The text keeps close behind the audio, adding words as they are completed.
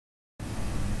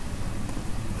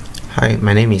Hi,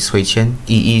 my name is Qian,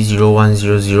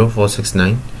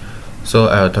 EE01000469. So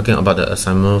I'm talking about the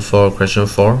assignment for question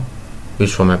 4, which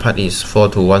for my part is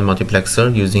 4:1 multiplexer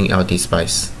using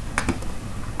LTspice.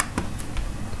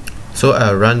 So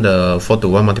I'll run the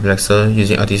 4:1 multiplexer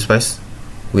using LTspice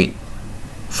with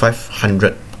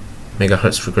 500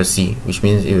 MHz frequency, which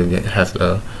means it will have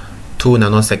a 2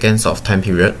 nanoseconds of time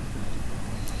period.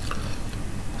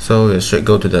 So we'll straight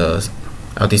go to the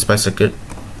LTspice circuit.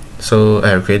 So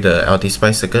I'll create the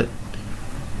LTspice circuit.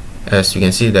 As you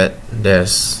can see that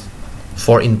there's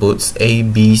 4 inputs A,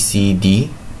 B, C,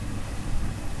 D,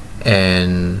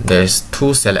 and there's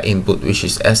 2 select input, which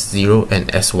is S0 and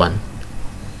S1.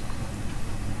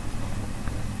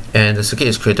 And the circuit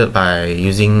is created by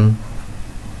using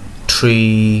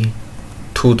 3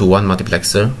 2:1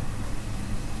 multiplexer,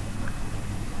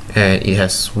 and it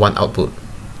has 1 output.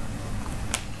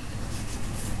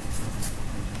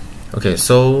 Okay,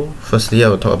 so firstly I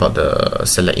will talk about the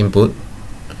select input.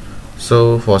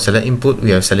 So for select input,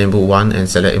 we have select input 1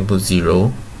 and select input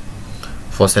 0.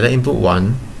 For select input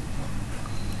 1,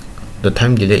 the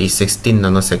time delay is 16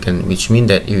 nanoseconds, which means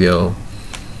that it will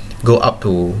go up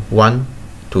to 1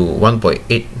 to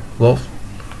 1.8 volts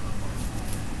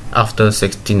after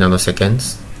 16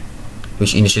 nanoseconds,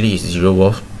 which initially is 0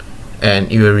 volt,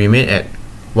 and it will remain at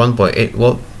 1.8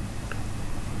 volt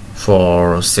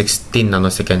for 16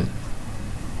 nanoseconds,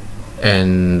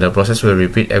 and the process will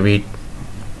repeat every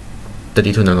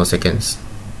 32 nanoseconds.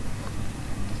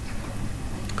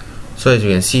 So as you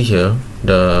can see here,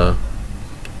 the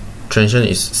transition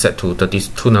is set to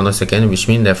 32 nanoseconds, which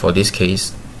means that for this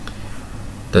case,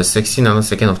 the 16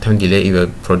 nanoseconds of time delay, it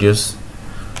will produce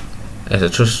as a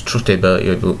truth table,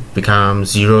 it will become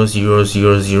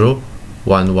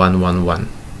 0,0,0,0,1,1,1,1.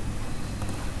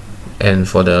 And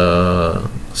for the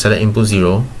select input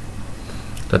 0,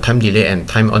 the time delay and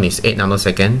time on is 8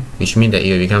 nanoseconds, which means that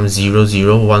it will become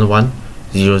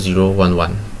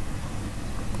 0,0,11,0,0,11.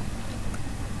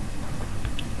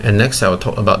 And next I will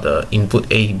talk about the input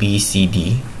A, B, C,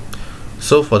 D.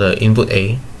 So for the input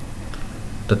A,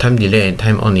 the time delay and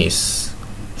time on is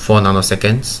 4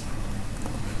 nanoseconds.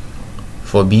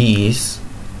 For B is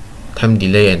time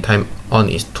delay and time on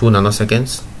is 2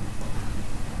 nanoseconds.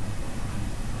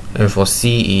 And for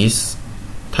C is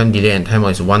time delay and time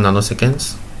on is 1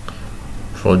 nanoseconds.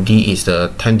 For D is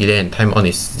the time delay and time on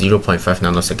is 0.5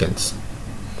 nanoseconds.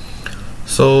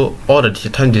 So all the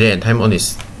time delay and time on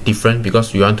is different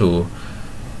because we want to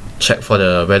check for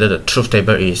the whether the truth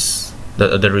table is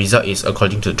the result is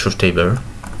according to the truth table.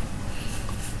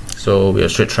 So we'll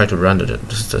straight try to run the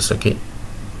circuit.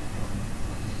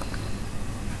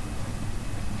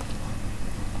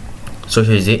 So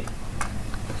here is it.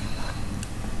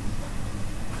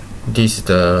 This is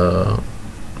the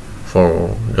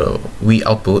for the V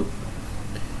output.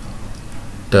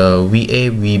 The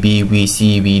VA, VB,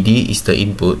 VC, VD is the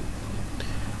input.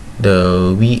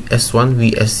 The VS1,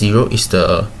 VS0 is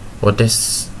the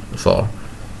voltage for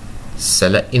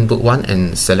select input 1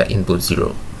 and select input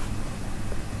 0.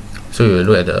 So we will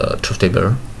look at the truth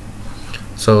table.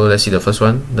 So let's see the first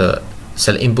one. The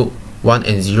select input 1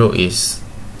 and 0 is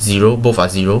 0, both are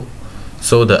 0.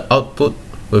 So the output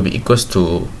will be equals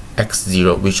to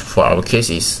X0, which for our case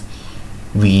is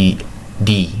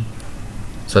VD.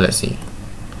 So let's see.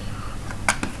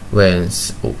 When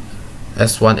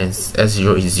S1 and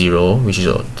S0 is 0, which is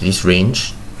this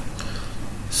range,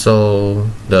 so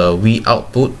the V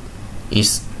output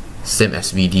is same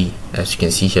as VD, as you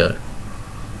can see here.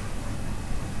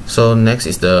 So next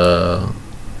is the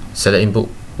select input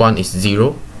 1 is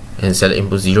 0 and select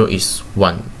input 0 is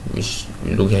 1, which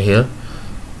we look at here.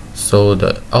 So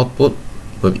the output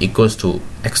will be equals to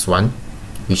X1,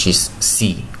 which is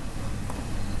C.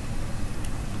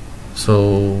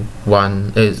 So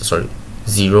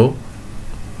 0,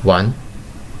 1.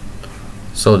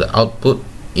 So the output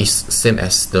is same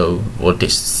as the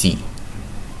voltage C.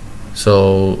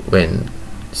 So when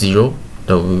 0,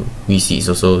 the VC is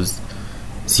also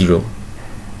 0.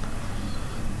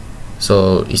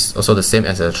 So it's also the same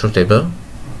as the truth table.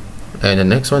 And the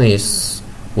next one is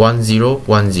 1, 0,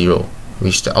 1, 0,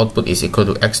 which the output is equal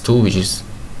to X2, which is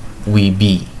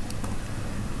VB.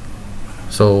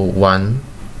 So 1,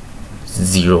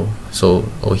 0, so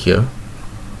over here.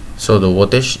 So the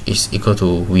voltage is equal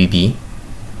to VB.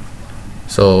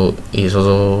 So it is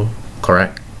also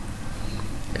correct.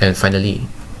 And finally,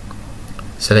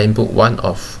 select input 1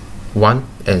 of 1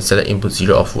 and select input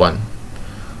 0 of 1.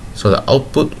 So the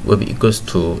output will be equals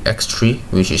to X3,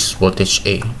 which is voltage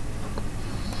A.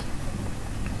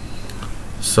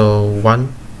 So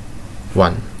 1,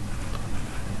 1.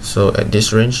 So at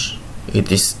this range,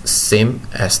 it is same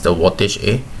as the voltage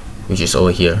A, which is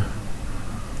over here.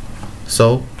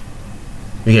 So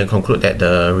we can conclude that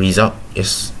the result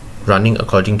is running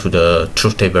according to the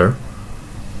truth table.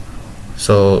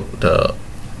 So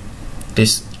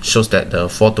this shows that the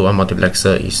 4-to-1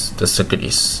 multiplexer the circuit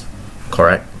is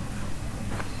correct.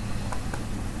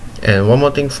 And one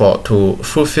more thing, to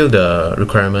fulfill the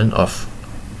requirement of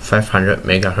 500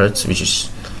 megahertz, which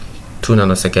is 2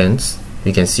 nanoseconds,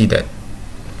 we can see that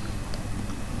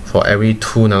for every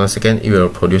 2 nanoseconds it will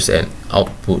produce an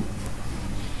output.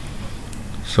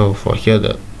 So for here,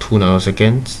 the 2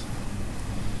 nanoseconds,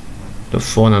 the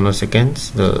 4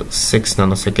 nanoseconds, the 6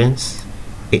 nanoseconds,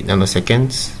 8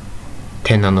 nanoseconds,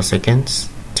 10 nanoseconds,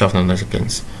 12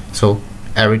 nanoseconds. So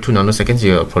every 2 nanoseconds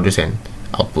you will produce an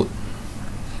output.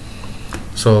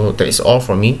 So that is all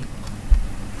from me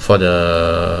for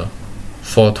the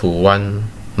 4-to-1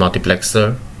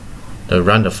 multiplexer.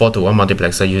 Run the 4-to-1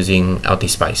 multiplexer using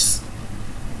LTspice.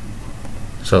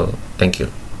 So thank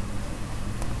you.